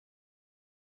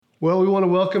Well, we want to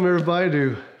welcome everybody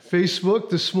to Facebook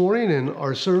this morning and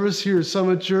our service here at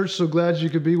Summit Church. So glad you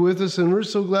could be with us, and we're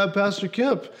so glad Pastor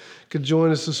Kemp could join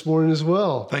us this morning as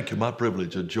well. Thank you. My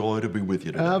privilege, a joy to be with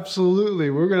you today. Absolutely.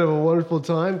 We're going to have a wonderful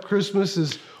time. Christmas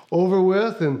is over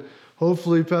with, and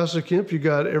hopefully, Pastor Kemp, you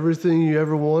got everything you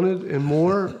ever wanted and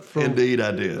more. Indeed, I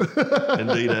did.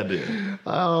 Indeed, I did.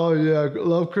 Oh, yeah. I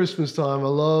love Christmas time. I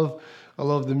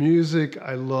love the music.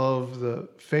 I love the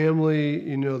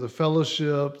family, the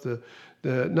fellowship, the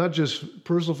not just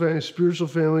personal family, spiritual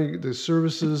family, the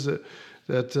services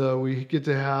that we get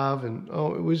to have. And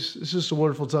it's just a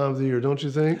wonderful time of the year, don't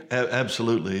you think?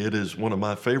 Absolutely. It is one of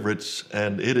my favorites,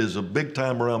 and it is a big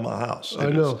time around my house.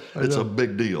 It's a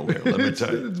big deal there, let me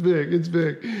tell you. It's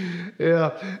big.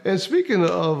 Yeah. And speaking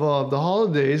of the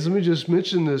holidays, let me just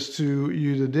mention this to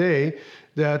you today,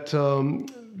 that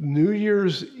New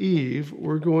Year's Eve,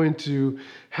 we're going to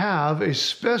have a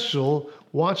special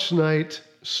watch night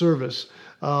service.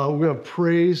 We're going to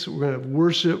praise, we're going to have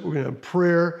worship, we're going to have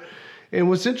prayer. And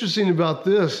what's interesting about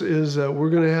this is that we're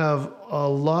going to have a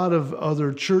lot of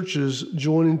other churches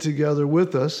joining together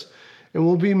with us. And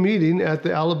we'll be meeting at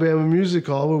the Alabama Music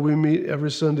Hall, where we meet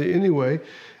every Sunday anyway.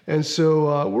 And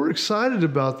so we're excited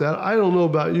about that. I don't know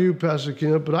about you, Pastor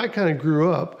Kemp, but I kind of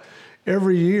grew up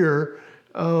every year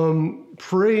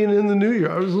praying in the New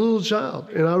Year. I was a little child,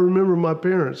 and I remember my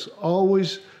parents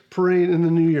always praying in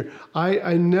the New Year.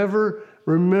 I never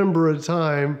remember a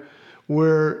time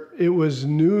where it was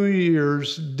New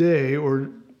Year's Day or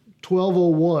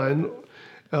 12:01,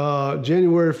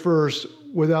 January 1st,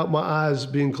 without my eyes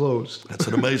being closed. That's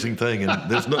an amazing thing,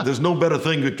 and there's no better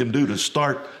thing you can do to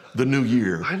start the new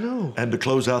year. I know. And to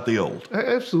close out the old.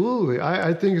 Absolutely.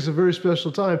 I think it's a very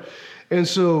special time. And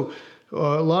so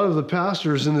a lot of the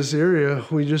pastors in this area,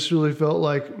 we just really felt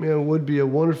like, man, it would be a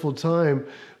wonderful time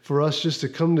for us just to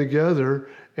come together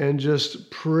and just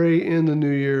pray in the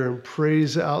new year and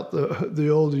praise out the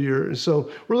old year. And so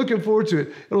we're looking forward to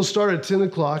it. It'll start at 10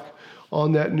 o'clock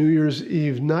on that New Year's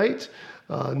Eve night,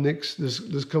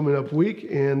 this coming up week,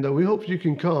 and we hope you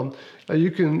can come.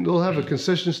 They'll have a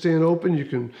concession stand open. You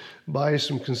can buy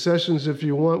some concessions if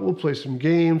you want. We'll play some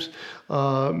games.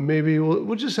 Maybe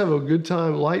we'll just have a good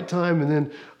time, light time, and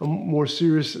then a more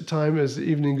serious time as the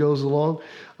evening goes along.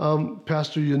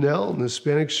 Pastor Yunel in the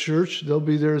Hispanic church, they'll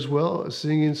be there as well,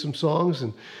 singing some songs,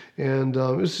 and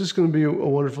it's just going to be a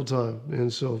wonderful time.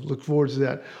 And so look forward to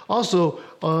that. Also,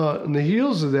 on the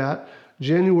heels of that,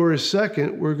 January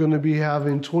 2nd, we're going to be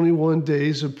having 21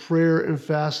 days of prayer and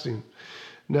fasting.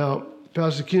 Now,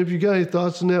 Pastor Kemp, you got any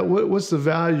thoughts on that? What's the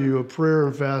value of prayer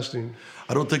and fasting?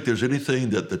 I don't think there's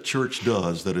anything that the church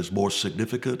does that is more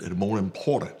significant and more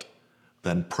important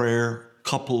than prayer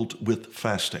coupled with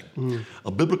fasting. A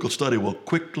biblical study will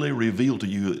quickly reveal to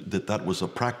you that was a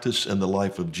practice in the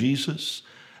life of Jesus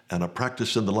and a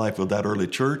practice in the life of that early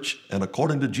church. And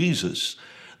according to Jesus,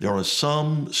 there are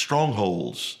some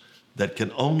strongholds that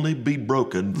can only be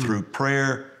broken through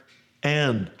prayer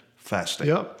and fasting.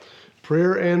 Yep,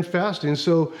 prayer and fasting.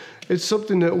 So it's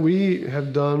something that we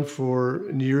have done for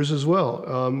years as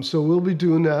well. So we'll be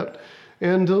doing that.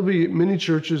 And there'll be many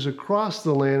churches across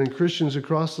the land and Christians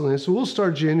across the land. So we'll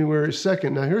start January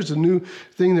 2nd. Now, here's a new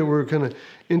thing that we're kind of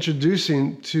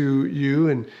introducing to you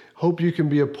and hope you can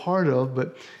be a part of.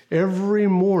 But every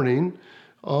morning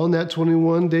on that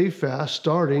 21-day fast,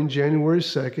 starting January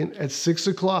 2nd at 6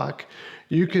 o'clock,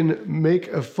 you can make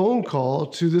a phone call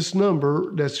to this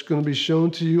number that's going to be shown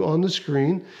to you on the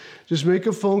screen. Just make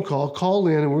a phone call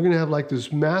in, and we're going to have like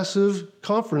this massive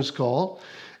conference call.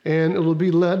 And it'll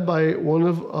be led by one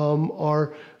of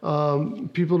our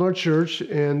people in our church,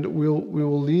 and we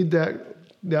will lead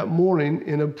that morning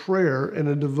in a prayer and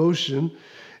a devotion.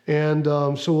 And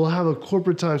so we'll have a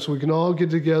corporate time so we can all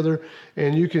get together,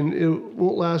 and it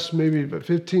won't last maybe about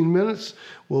 15 minutes.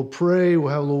 We'll pray, we'll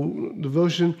have a little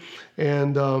devotion,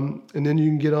 and then you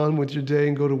can get on with your day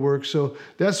and go to work. So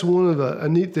that's one of the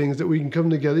neat things, that we can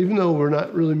come together. Even though we're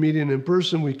not really meeting in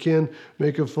person, we can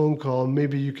make a phone call, and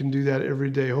maybe you can do that every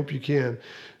day. Hope you can.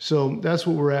 So that's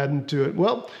what we're adding to it.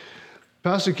 Well,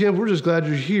 Pastor Kemp, we're just glad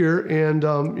you're here. And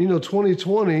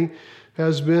 2020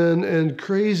 has been a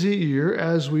crazy year,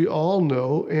 as we all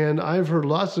know, and I've heard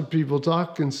lots of people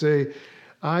talk and say,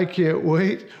 I can't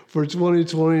wait for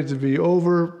 2020 to be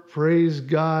over. Praise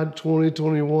God,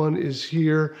 2021 is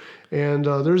here, and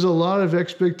there's a lot of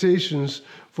expectations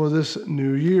for this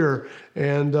new year.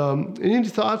 And any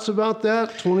thoughts about that,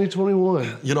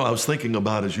 2021? I was thinking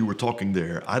about, as you were talking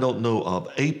there, I don't know of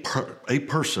a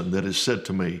person that has said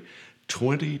to me,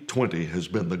 2020 has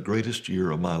been the greatest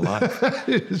year of my life.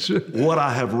 What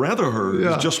I have rather heard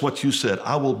is just what you said.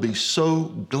 I will be so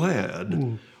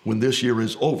glad when this year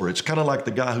is over. It's kind of like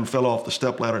the guy who fell off the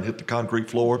stepladder and hit the concrete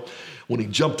floor. When he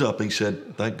jumped up, he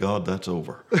said, "Thank God that's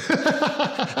over."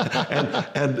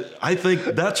 and I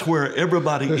think that's where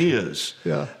everybody is.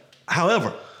 Yeah.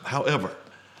 However,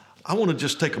 I want to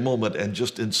just take a moment and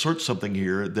just insert something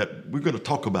here that we're going to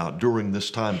talk about during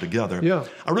this time together. Yeah.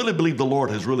 I really believe the Lord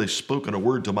has really spoken a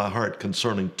word to my heart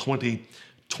concerning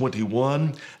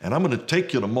 2021. And I'm going to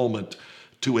take you in a moment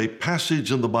to a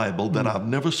passage in the Bible that I've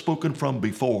never spoken from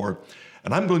before.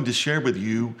 And I'm going to share with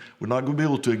you, we're not going to be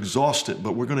able to exhaust it,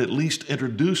 but we're going to at least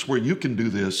introduce where you can do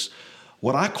this,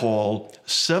 what I call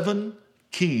 7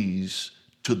 keys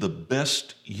to the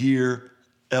best year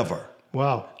ever.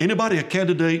 Wow. Anybody a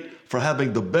candidate for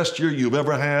having the best year you've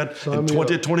ever had in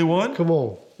 2021? Come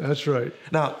on. That's right.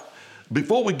 Now,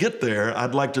 before we get there,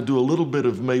 I'd like to do a little bit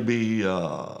of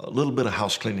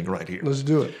house cleaning right here. Let's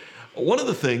do it. One of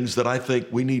the things that I think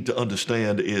we need to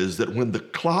understand is that when the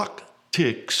clock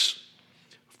ticks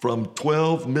from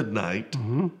 12 midnight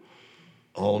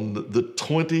on the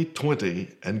 2020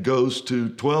 and goes to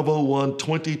 12:01,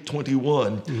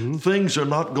 2021, things are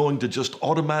not going to just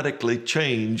automatically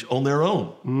change on their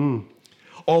own.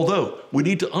 Although we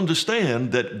need to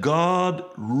understand that God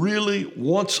really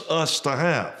wants us to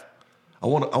have, I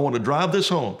want to drive this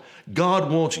home.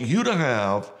 God wants you to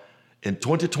have in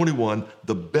 2021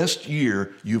 the best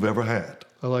year you've ever had.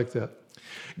 I like that.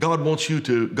 God wants you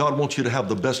to have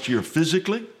the best year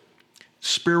physically,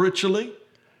 spiritually,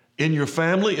 in your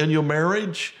family, in your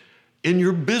marriage, in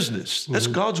your business. That's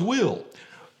God's will.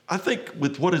 I think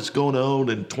with what is going on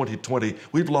in 2020,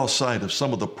 we've lost sight of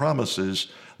some of the promises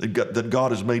that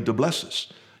God has made to bless us.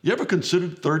 You ever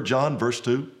considered 3 John verse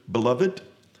 2? Beloved,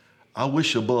 I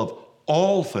wish above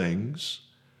all things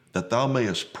that thou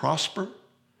mayest prosper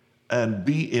and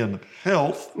be in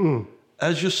health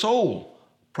as your soul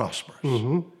prospers.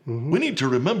 We need to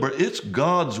remember it's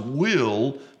God's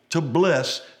will to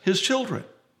bless his children.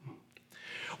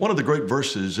 One of the great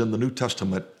verses in the New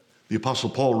Testament, the Apostle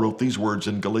Paul wrote these words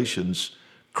in Galatians,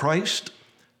 Christ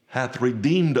hath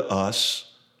redeemed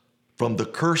us from the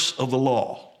curse of the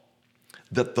law,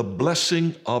 that the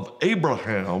blessing of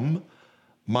Abraham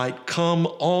might come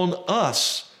on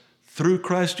us through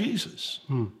Christ Jesus.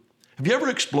 Have you ever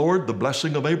explored the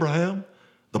blessing of Abraham?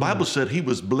 The Bible said he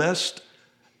was blessed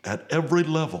at every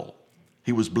level.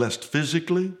 He was blessed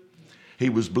physically. He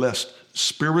was blessed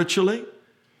spiritually.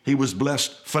 He was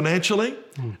blessed financially.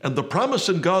 And the promise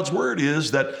in God's word is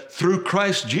that through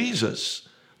Christ Jesus,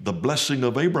 the blessing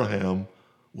of Abraham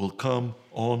will come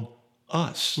on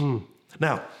us.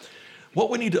 Now, what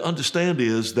we need to understand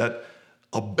is that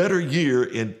a better year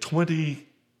in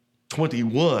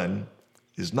 2021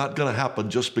 is not going to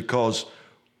happen just because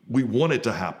we want it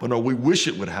to happen or we wish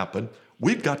it would happen.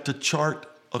 We've got to chart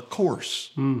a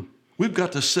course. We've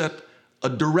got to set a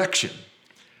direction.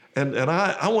 And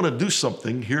I want to do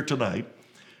something here tonight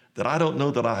that I don't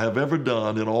know that I have ever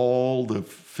done in all the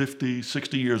 50,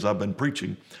 60 years I've been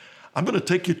preaching. I'm going to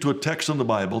take you to a text in the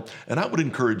Bible, and I would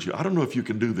encourage you, I don't know if you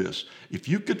can do this, if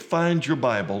you could find your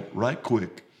Bible right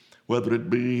quick, whether it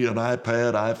be an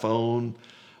iPad, iPhone,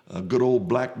 a good old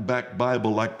black back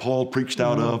Bible like Paul preached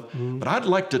out of, but I'd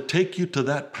like to take you to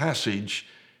that passage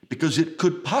because it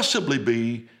could possibly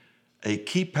be a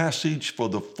key passage for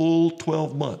the full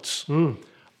 12 months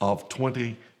of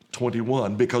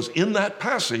 2021, because in that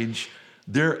passage,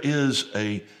 there is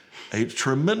a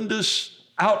tremendous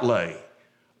outlay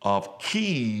of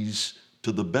keys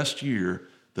to the best year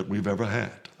that we've ever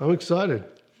had. I'm excited.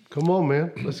 Come on,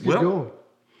 man. Let's get going.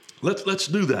 Let's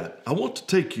do that. I want to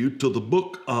take you to the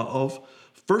book of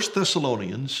 1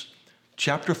 Thessalonians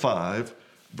chapter 5,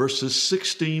 verses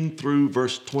 16 through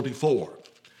verse 24.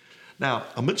 Now,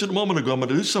 I mentioned a moment ago, I'm going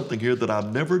to do something here that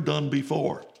I've never done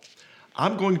before.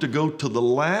 I'm going to go to the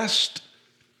last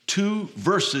 2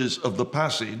 verses of the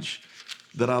passage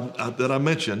that I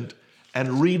mentioned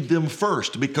and read them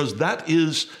first, because that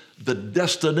is the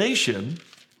destination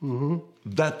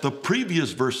that the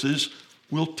previous verses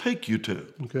will take you to.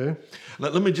 Okay.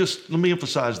 Let me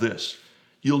emphasize this.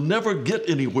 You'll never get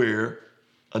anywhere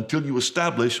until you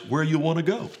establish where you want to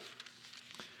go.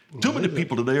 Too many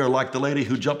people today are like the lady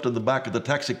who jumped in the back of the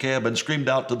taxi cab and screamed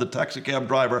out to the taxi cab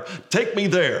driver, "Take me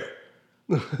there."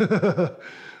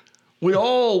 We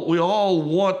all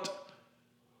want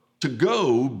to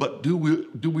go, but do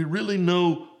we really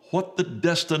know what the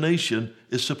destination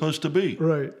is supposed to be?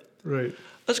 Right.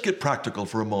 Let's get practical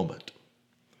for a moment.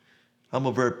 I'm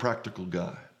a very practical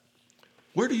guy.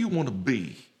 Where do you want to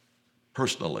be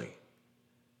personally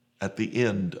at the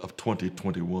end of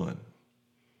 2021?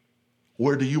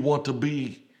 Where do you want to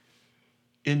be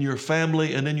in your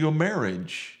family and in your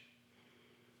marriage?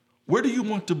 Where do you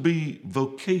want to be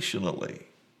vocationally?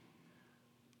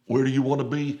 Where do you want to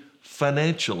be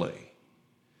financially?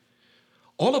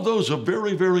 All of those are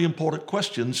very, very important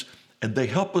questions, and they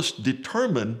help us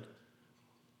determine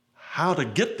how to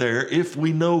get there if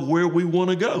we know where we want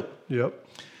to go. Yep.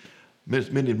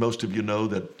 Most of you know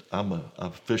that I'm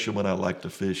a fisherman. I like to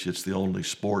fish. It's the only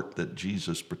sport that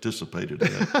Jesus participated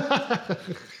in.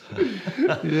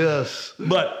 Yes.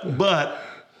 But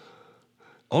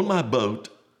on my boat,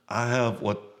 I have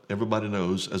what everybody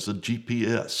knows as a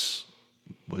GPS,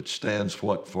 which stands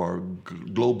for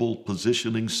Global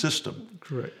Positioning System.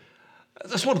 Correct.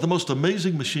 That's one of the most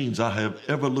amazing machines I have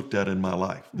ever looked at in my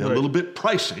life. They're Right. a little bit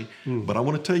pricey, but I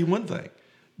want to tell you one thing.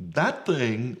 That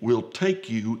thing will take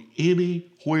you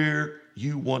anywhere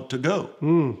you want to go.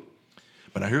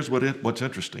 But now here's what's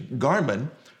interesting. Garmin,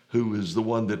 who is the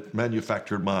one that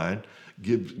manufactured mine,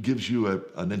 gives you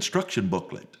an instruction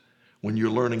booklet when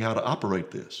you're learning how to operate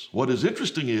this. What is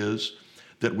interesting is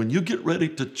that when you get ready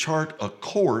to chart a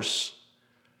course,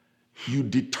 you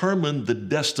determine the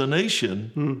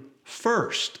destination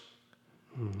first.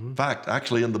 In fact,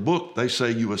 actually in the book, they say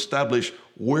you establish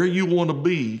where you want to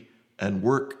be and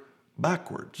work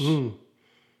backwards.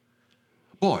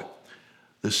 Boy,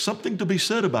 there's something to be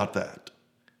said about that.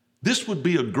 This would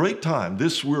be a great time.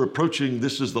 This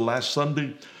is the last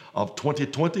Sunday of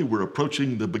 2020. We're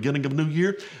approaching the beginning of New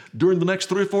Year. During the next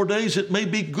 3 or 4 days, it may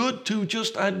be good to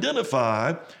just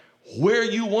identify where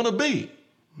you want to be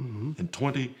in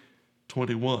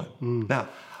 2021. Now,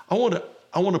 I want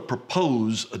to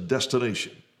propose a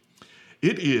destination.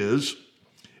 It is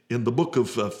in the book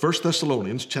of 1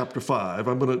 Thessalonians chapter 5.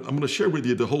 I'm going to share with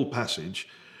you the whole passage,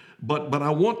 but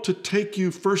I want to take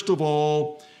you first of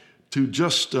all to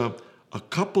just a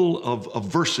couple of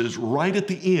verses right at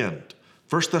the end.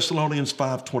 1 Thessalonians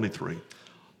 5:23.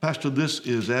 Pastor, this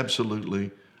is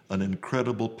absolutely an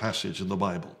incredible passage in the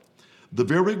Bible. The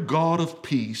very God of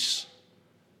peace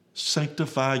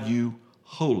sanctify you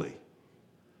wholly.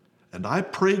 And I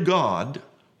pray God,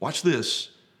 watch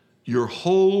this, your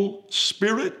whole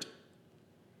spirit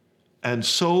and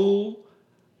soul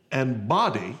and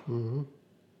body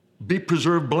be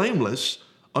preserved blameless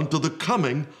unto the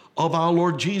coming of our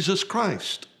Lord Jesus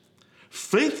Christ.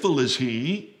 Faithful is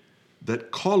he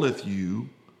that calleth you,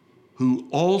 who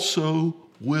also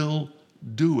will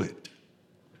do it.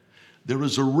 There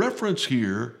is a reference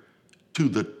here to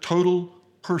the total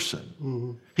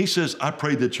person. He says, I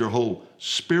pray that your whole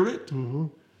spirit,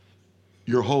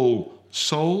 your whole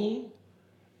soul,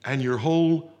 and your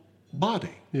whole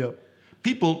body. Yep.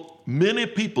 Many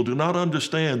people do not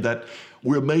understand that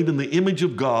we're made in the image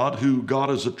of God, who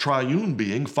God is a triune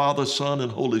being, Father, Son,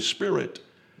 and Holy Spirit.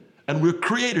 And we're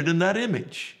created in that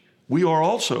image. We are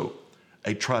also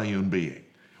a triune being.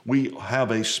 We have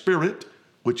a spirit,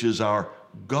 which is our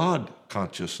God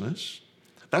consciousness.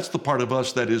 That's the part of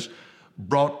us that is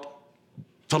brought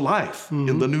to life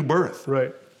in the new birth.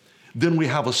 Right. Then we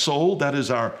have a soul, that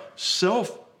is our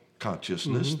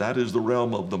self-consciousness. That is the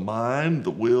realm of the mind,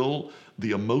 the will,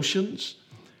 the emotions.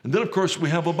 And then, of course, we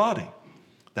have a body.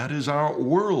 That is our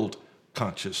world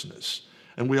consciousness.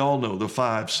 And we all know the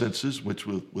 5 senses with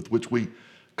which we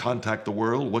contact the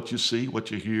world: what you see, what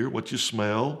you hear, what you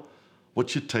smell,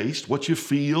 what you taste, what you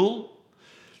feel.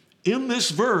 In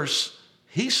this verse,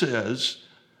 he says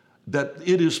that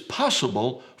it is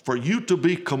possible for you to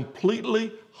be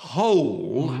completely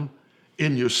whole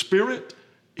in your spirit,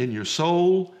 in your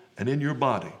soul, and in your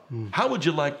body. How would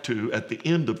you like to, at the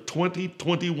end of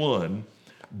 2021,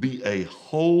 be a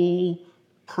whole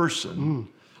person?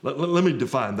 Let me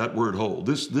define that word whole.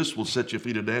 This will set your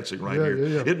feet a dancing right here.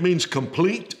 Yeah. It means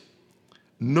complete,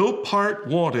 no part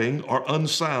wanting or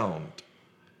unsound.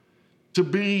 To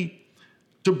be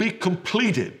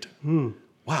completed.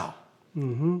 Wow.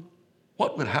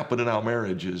 What would happen in our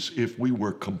marriages if we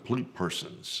were complete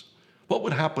persons? What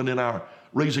would happen in our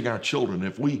raising our children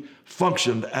if we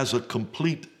functioned as a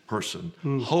complete person,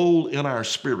 whole in our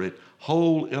spirit,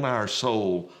 whole in our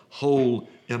soul, whole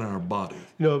in our body?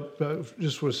 You know,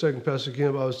 just for a second, Pastor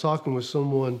Kemp, I was talking with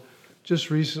someone just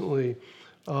recently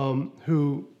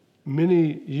who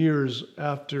many years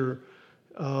after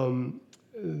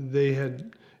they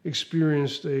had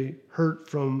experienced a hurt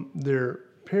from their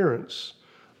parents,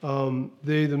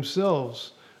 they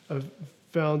themselves have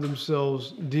found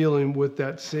themselves dealing with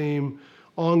that same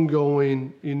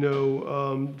ongoing,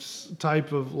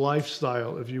 type of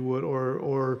lifestyle, if you would,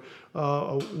 or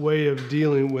a way of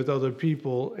dealing with other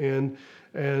people, and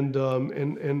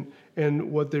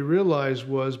what they realized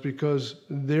was because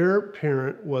their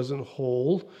parent wasn't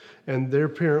whole and their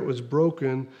parent was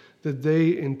broken, that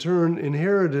they in turn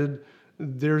inherited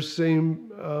they're seeing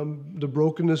the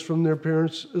brokenness from their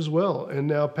parents as well, and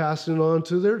now passing it on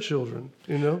to their children.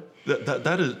 You know,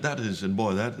 That is, and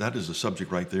boy, that is a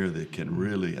subject right there that can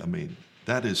really, I mean,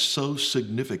 that is so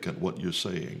significant what you're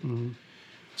saying.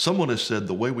 Someone has said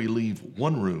the way we leave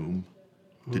one room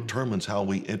determines how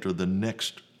we enter the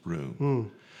next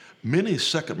room. Many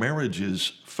second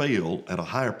marriages fail at a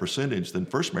higher percentage than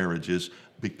first marriages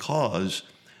because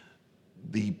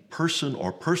the person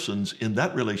or persons in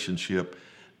that relationship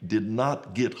did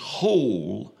not get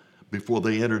whole before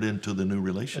they entered into the new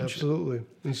relationship. absolutely.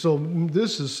 And so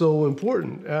this is so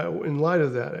important in light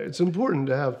of that. It's important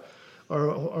to have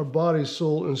our body,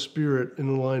 soul, and spirit in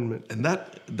alignment. And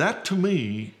that to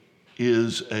me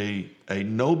is a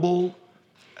noble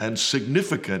and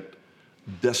significant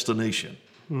destination.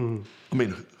 I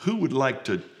mean, who would like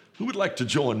to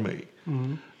join me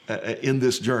in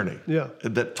this journey? Yeah.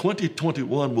 That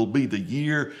 2021 will be the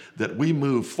year that we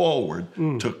move forward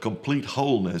to complete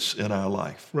wholeness in our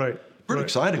life. Right. Pretty right.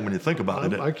 exciting when you think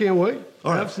about it. I can't wait.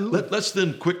 All right, Absolutely. let's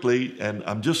then quickly, and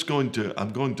I'm going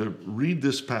to read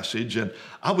this passage, and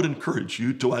I would encourage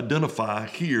you to identify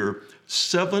here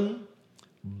 7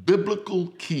 biblical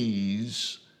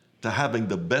keys to having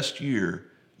the best year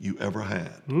you ever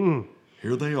had.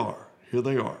 Here they are,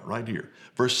 right here.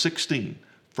 Verse 16,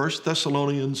 1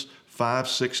 Thessalonians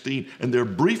 5:16, and they're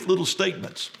brief little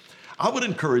statements. I would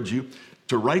encourage you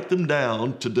to write them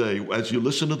down today as you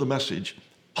listen to the message.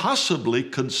 Possibly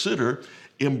consider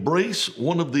embrace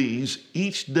one of these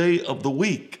each day of the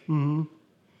week.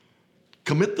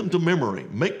 Commit them to memory.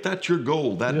 Make that your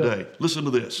goal that day. Listen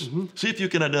to this. See if you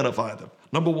can identify them.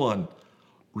 Number 1,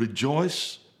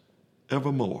 rejoice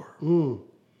evermore.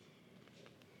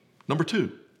 Number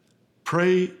 2,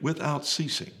 pray without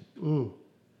ceasing.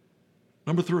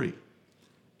 Number 3,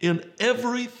 in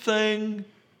everything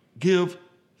give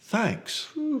thanks.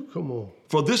 Ooh, come on.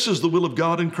 For this is the will of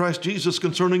God in Christ Jesus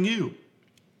concerning you.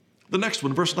 The next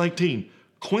one, verse 19,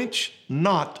 quench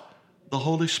not the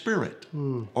Holy Spirit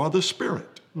or the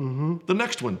Spirit. The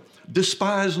next one,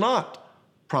 despise not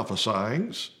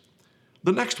prophesying.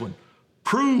 The next one,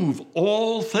 prove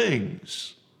all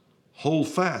things. Hold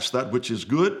fast that which is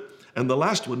good. And the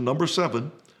last one, number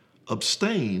 7,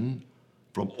 abstain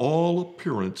from all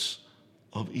appearance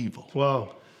of evil.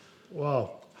 Wow.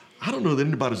 Wow. I don't know that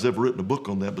anybody's ever written a book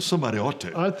on that, but somebody ought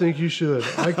to. I think you should.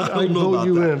 I don't know vote about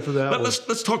you that. in for that But one.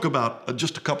 let's talk about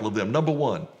just a couple of them. Number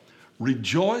 1,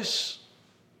 rejoice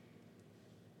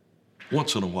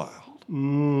once in a while.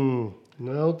 No, I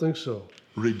don't think so.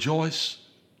 Rejoice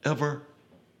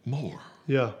evermore.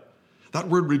 Yeah. That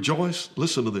word rejoice,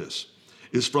 listen to this,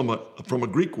 is from a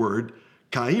Greek word,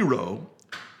 kairo,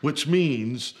 which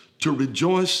means to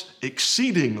rejoice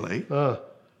exceedingly,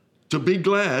 to be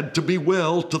glad, to be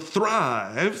well, to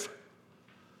thrive.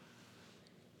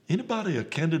 Anybody a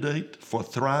candidate for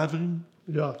thriving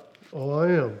Yeah. Oh,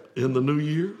 I am. in the new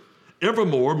year?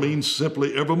 Evermore means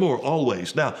simply evermore,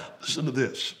 always. Now, listen to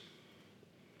this.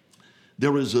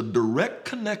 There is a direct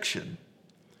connection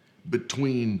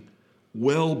between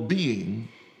well-being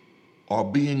or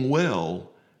being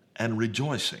well and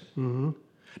rejoicing.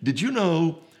 Did you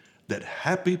know that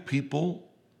happy people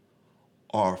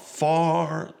are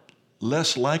far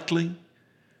less likely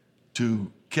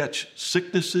to catch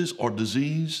sicknesses or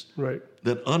disease Right.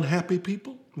 than unhappy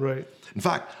people? Right. In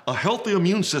fact, a healthy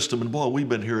immune system, and boy, we've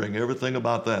been hearing everything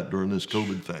about that during this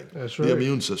COVID thing. That's The right.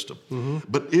 immune system.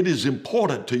 But it is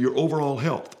important to your overall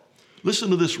health. Listen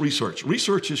to this research.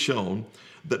 Research has shown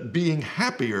that being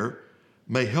happier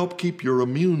may help keep your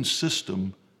immune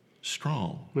system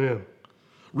strong. Man.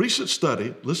 Recent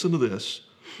study, listen to this,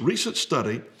 recent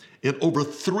study in over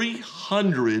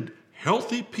 300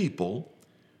 healthy people,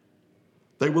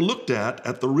 they were looked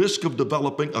at the risk of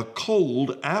developing a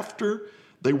cold after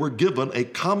they were given a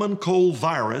common cold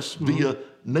virus via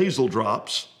nasal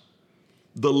drops.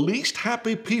 The least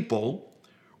happy people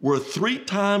were 3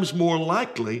 times more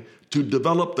likely to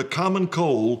develop the common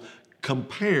cold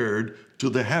compared to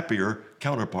the happier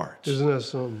counterparts. Isn't that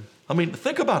something? I mean,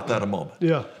 think about that a moment.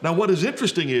 Yeah. Now, what is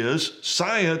interesting is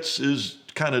science is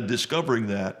kind of discovering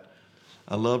that.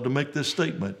 I love to make this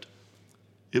statement.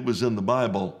 It was in the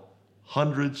Bible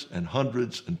hundreds and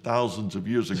hundreds and thousands of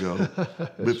years ago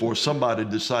before somebody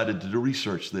decided to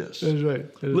research this. That's right.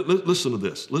 Listen to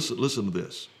this. Listen to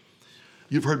this.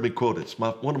 You've heard me quote it. It's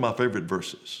one of my favorite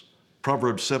verses.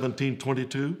 Proverbs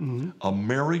 17:22. A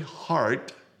merry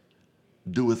heart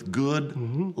doeth good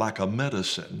like a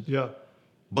medicine, Yeah.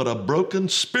 but a broken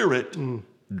spirit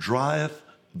drieth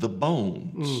the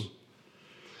bones.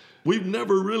 We've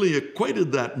never really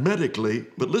equated that medically,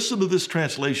 but listen to this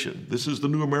translation. This is the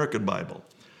New American Bible.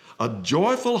 A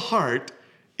joyful heart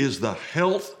is the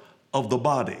health of the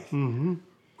body,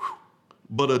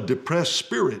 but a depressed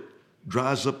spirit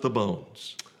dries up the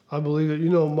bones. I believe it. You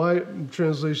know, my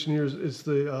translation here is it's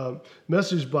the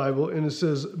Message Bible, and it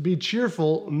says, "Be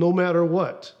cheerful no matter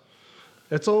what."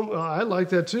 That's all. I like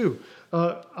that too.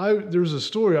 There's a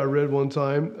story I read one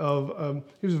time of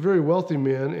he was a very wealthy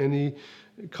man, and he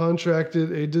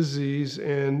contracted a disease,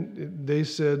 and they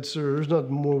said, "Sir, there's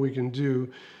nothing more we can do.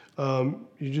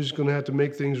 You're just going to have to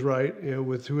make things right,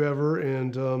 with whoever,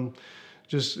 and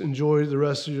just enjoy the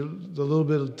rest of the little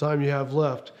bit of time you have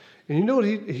left." And you know what?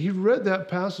 He read that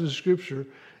passage of scripture,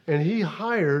 and he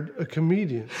hired a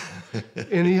comedian.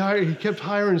 And he kept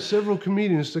hiring several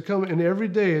comedians to come, and every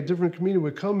day a different comedian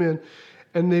would come in,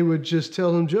 and they would just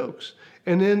tell him jokes.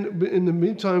 And then in the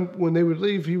meantime, when they would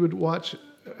leave, he would watch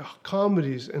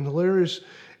comedies and hilarious,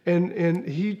 and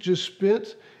he just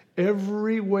spent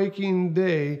every waking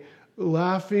day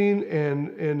laughing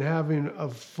and having a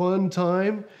fun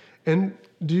time. And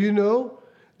do you know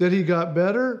that he got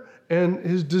better and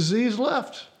his disease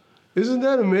left? Isn't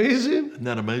that amazing? Isn't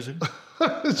that amazing?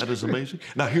 That is amazing.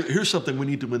 Now, here's something we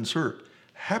need to insert.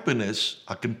 Happiness,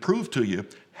 I can prove to you,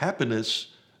 happiness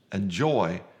and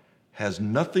joy has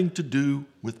nothing to do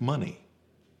with money.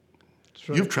 That's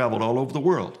right. You've traveled all over the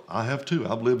world. I have too.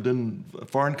 I've lived in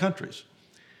foreign countries.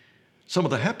 Some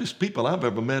of the happiest people I've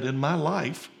ever met in my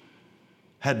life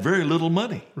had very little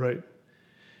money. Right.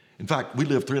 In fact, we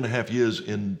lived 3.5 years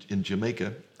in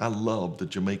Jamaica. I love the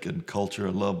Jamaican culture.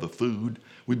 I love the food.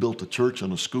 We built a church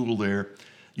and a school there.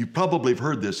 You probably have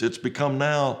heard this. It's become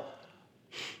now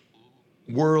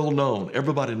world known.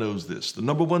 Everybody knows this. The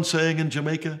number one saying in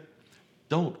Jamaica,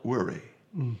 don't worry,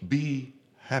 be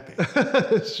happy.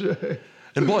 That's right.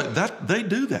 And boy, they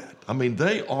do that. I mean,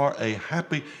 they are a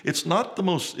happy, it's not the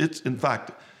most, in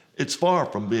fact, it's far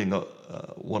from being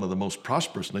one of the most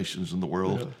prosperous nations in the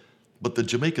world. Yeah. But the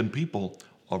Jamaican people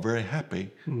are very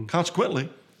happy. Consequently,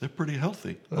 they're pretty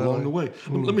healthy along the way.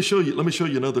 Let me show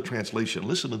you another translation.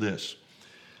 Listen to this,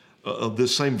 of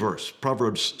this same verse,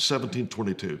 Proverbs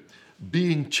 17:22.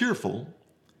 Being cheerful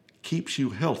keeps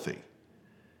you healthy.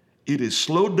 It is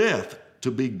slow death to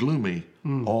be gloomy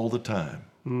all the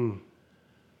time.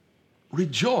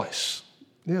 Rejoice.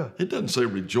 Yeah. It doesn't say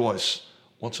rejoice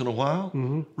once in a while.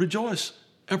 Rejoice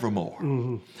evermore.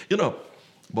 You know,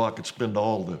 boy, I could spend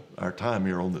all our time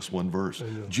here on this one verse.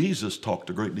 Jesus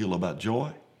talked a great deal about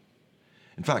joy.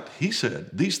 In fact, he said,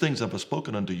 these things have I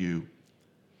spoken unto you,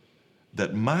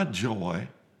 that my joy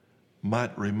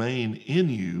might remain in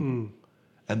you,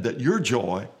 and that your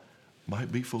joy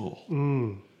might be full.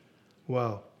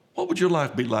 Wow. What would your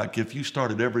life be like if you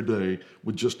started every day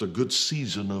with just a good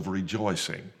season of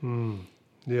rejoicing?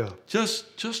 Yeah.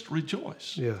 Just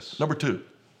rejoice. Yes. Number 2,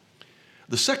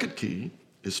 the second key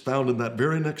is found in that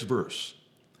very next verse.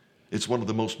 It's one of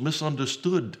the most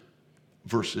misunderstood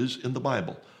verses in the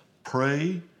Bible.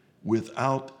 Pray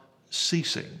without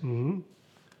ceasing.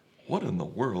 What in the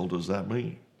world does that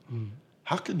mean?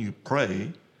 How can you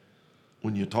pray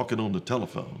when you're talking on the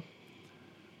telephone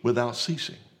without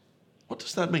ceasing? What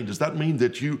does that mean? Does that mean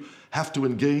that you have to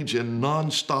engage in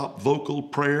nonstop vocal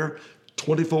prayer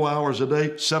 24 hours a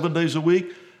day, 7 days a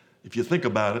week? If you think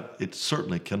about it, it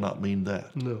certainly cannot mean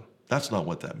that. No. That's not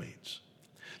what that means.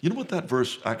 You know what that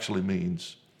verse actually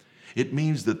means? It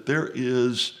means that there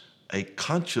is a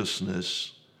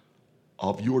consciousness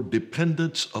of your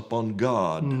dependence upon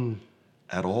God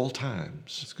at all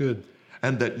times. That's good.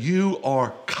 And that you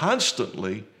are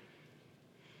constantly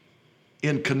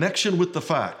in connection with the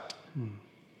fact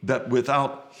that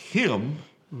without Him,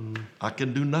 I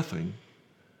can do nothing,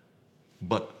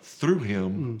 but through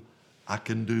Him, I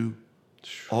can do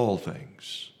all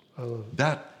things. I love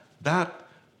it.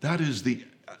 That is the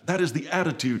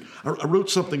attitude. I wrote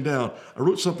something down. I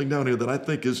wrote something down here that I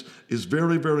think is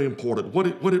very, very important. What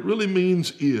it really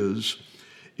means is,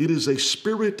 it is a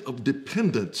spirit of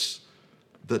dependence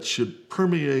that should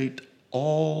permeate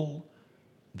all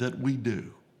that we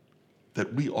do.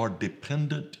 That we are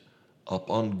dependent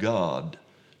upon God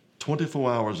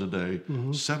 24 hours a day,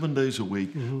 7 days a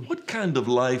week. What kind of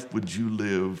life would you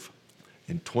live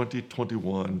in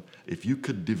 2021 if you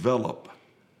could develop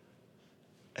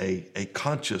a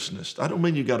consciousness? I don't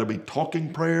mean you got to be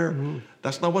talking prayer.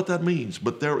 That's not what that means.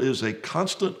 But there is a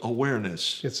constant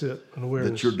awareness. That's it, an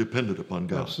awareness. That you're dependent upon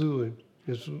God. Absolutely.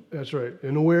 That's right.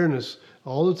 An awareness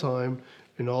all the time,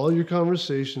 in all your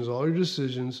conversations, all your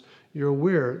decisions, you're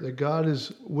aware that God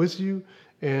is with you,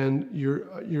 and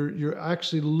you're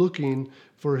actually looking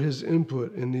for His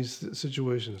input in these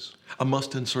situations. I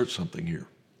must insert something here.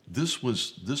 This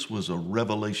was a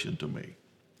revelation to me.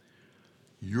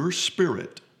 Your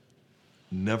spirit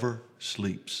never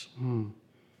sleeps.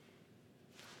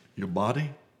 Your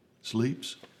body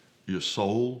sleeps, your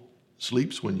soul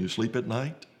sleeps when you sleep at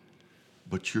night,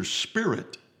 but your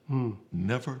spirit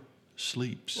never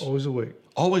sleeps. Always awake.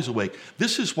 Always awake.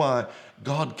 This is why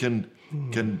God can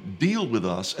deal with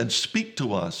us and speak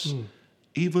to us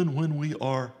even when we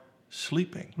are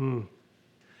sleeping.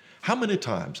 How many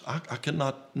times, I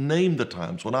cannot name the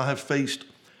times when I have faced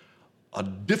a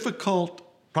difficult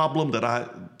problem that I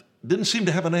didn't seem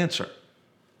to have an answer.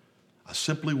 I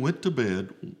simply went to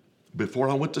bed. Before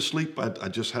I went to sleep, I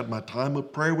just had my time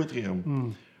of prayer with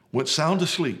Him, went sound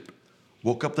asleep,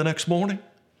 woke up the next morning,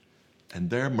 and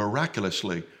there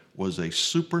miraculously was a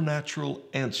supernatural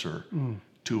answer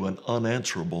to an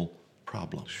unanswerable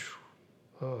problem.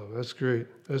 Oh, that's great.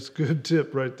 That's a good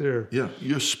tip right there. Yeah,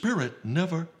 your spirit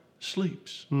never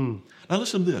sleeps. Now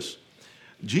listen to this.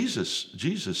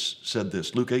 Jesus said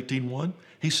this, Luke 18:1.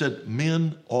 He said,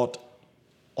 men ought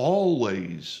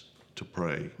always to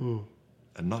pray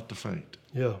and not to faint.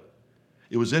 Yeah.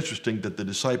 It was interesting that the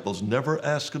disciples never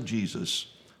asked of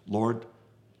Jesus, Lord,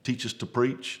 teach us to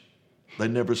preach. They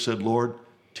never said, Lord,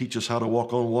 teach us how to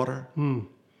walk on water.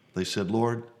 They said,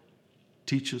 Lord,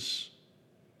 teach us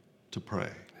to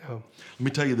pray. Yeah. Let me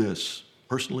tell you this,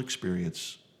 personal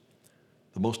experience.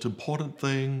 The most important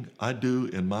thing I do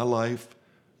in my life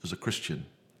as a Christian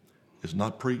is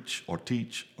not preach or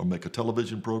teach or make a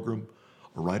television program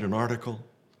or write an article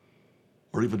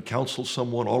or even counsel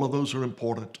someone. All of those are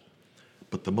important.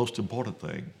 But the most important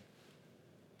thing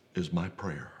is my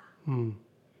prayer.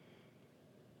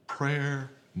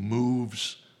 Prayer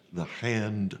moves the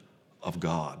hand of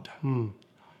God.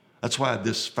 That's why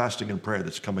this fasting and prayer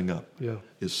that's coming up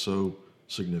is so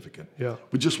significant. Yeah.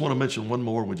 We just want to mention one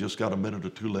more. We just got a minute or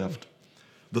two left.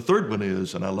 The third one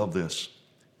is, and I love this,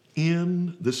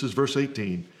 this is verse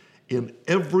 18, in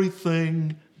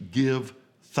everything give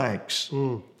thanks.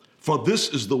 For this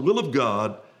is the will of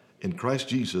God in Christ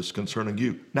Jesus concerning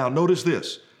you. Now notice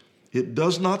this. It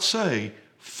does not say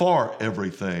for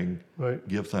everything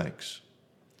give thanks.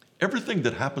 Everything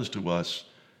that happens to us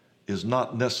is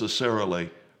not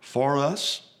necessarily for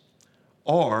us,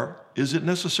 or is it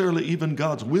necessarily even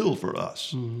God's will for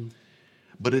us?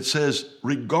 But it says,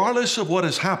 regardless of what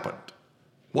has happened,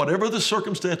 whatever the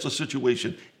circumstance or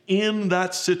situation, in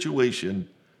that situation,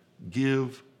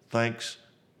 give thanks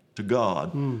to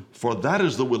God, for that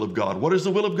is the will of God. What is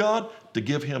the will of God? To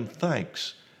give Him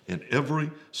thanks in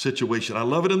every situation. I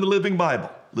love it in the Living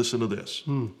Bible. Listen to this.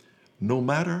 No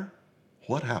matter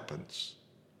what happens,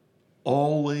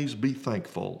 always be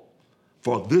thankful,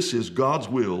 for this is God's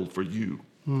will for you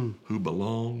who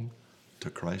belong to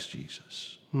Christ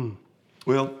Jesus.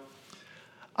 Well,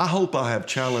 I hope I have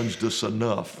challenged us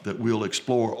enough that we'll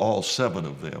explore all 7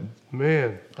 of them.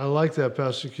 Man, I like that,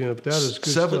 Pastor Kemp. That is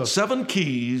good stuff. 7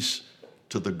 keys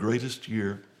to the greatest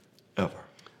year ever.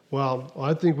 Wow.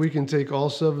 I think we can take all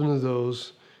 7 of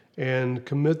those and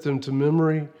commit them to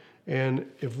memory. And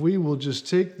if we will just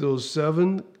take those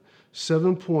seven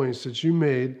points that you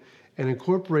made and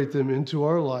incorporate them into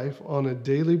our life on a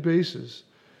daily basis,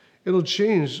 it'll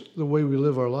change the way we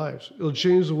live our lives. It'll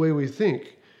change the way we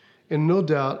think. And no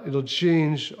doubt it'll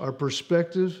change our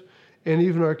perspective and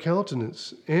even our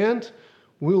countenance. And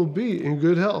we'll be in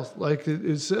good health, like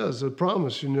it says, a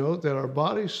promise, that our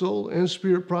body, soul, and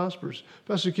spirit prospers.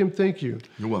 Pastor Kim, thank you.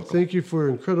 You're welcome. Thank you for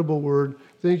an incredible word.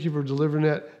 Thank you for delivering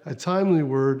a timely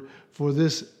word for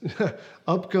this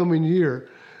upcoming year.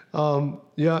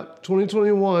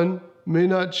 2021 may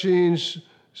not change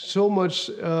so much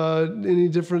any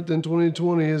different than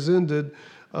 2020 has ended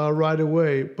right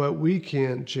away, but we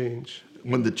can change.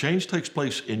 When the change takes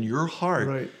place in your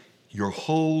heart, your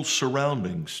whole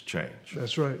surroundings change.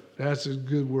 That's right. That's a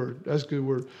good word. That's a good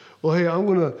word. Well, hey, I'm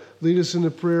going to lead us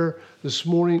into prayer this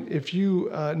morning. If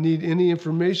you need any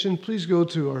information, please go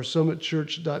to our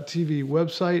summitchurch.tv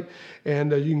website,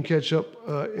 and you can catch up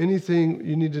anything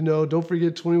you need to know. Don't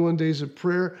forget 21 days of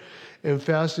prayer and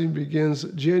fasting begins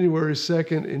January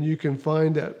 2nd, and you can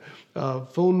find that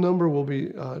phone number. We'll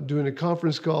be doing a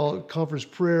conference conference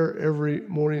prayer every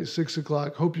morning at 6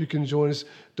 o'clock. Hope you can join us.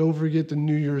 Don't forget the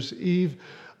New Year's Eve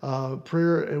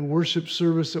prayer and worship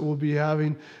service that we'll be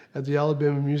having at the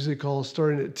Alabama Music Hall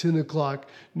starting at 10 o'clock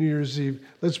New Year's Eve.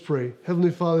 Let's pray.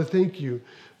 Heavenly Father, thank you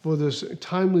for this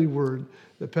timely word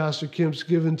that Pastor Kemp's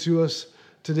given to us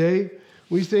today.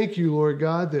 We thank you, Lord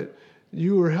God, that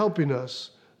you are helping us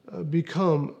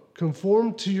become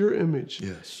conformed to your image.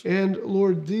 Yes. And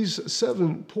Lord, these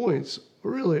 7 points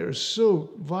really are so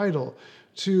vital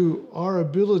to our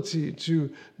ability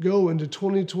to go into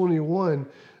 2021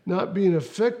 not being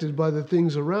affected by the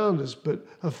things around us, but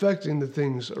affecting the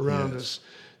things around us.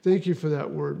 Thank you for that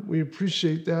word. We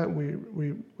appreciate that.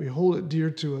 We hold it dear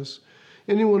to us.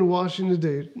 Anyone watching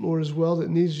today, Lord, as well, that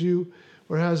needs you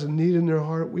or has a need in their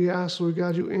heart, we ask, Lord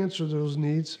God, you answer those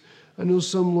needs. I know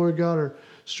some, Lord God, are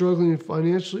struggling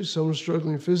financially, some are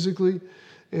struggling physically,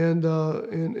 and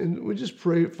we just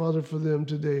pray, Father, for them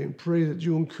today, and pray that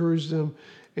you encourage them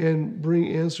and bring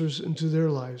answers into their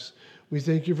lives. We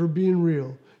thank you for being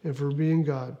real and for being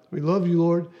God. We love you,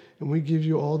 Lord, and we give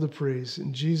you all the praise.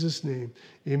 In Jesus' name,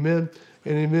 amen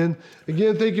and amen.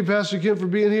 Again, thank you, Pastor Kim, for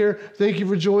being here. Thank you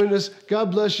for joining us. God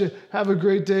bless you. Have a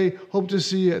great day. Hope to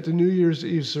see you at the New Year's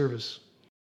Eve service.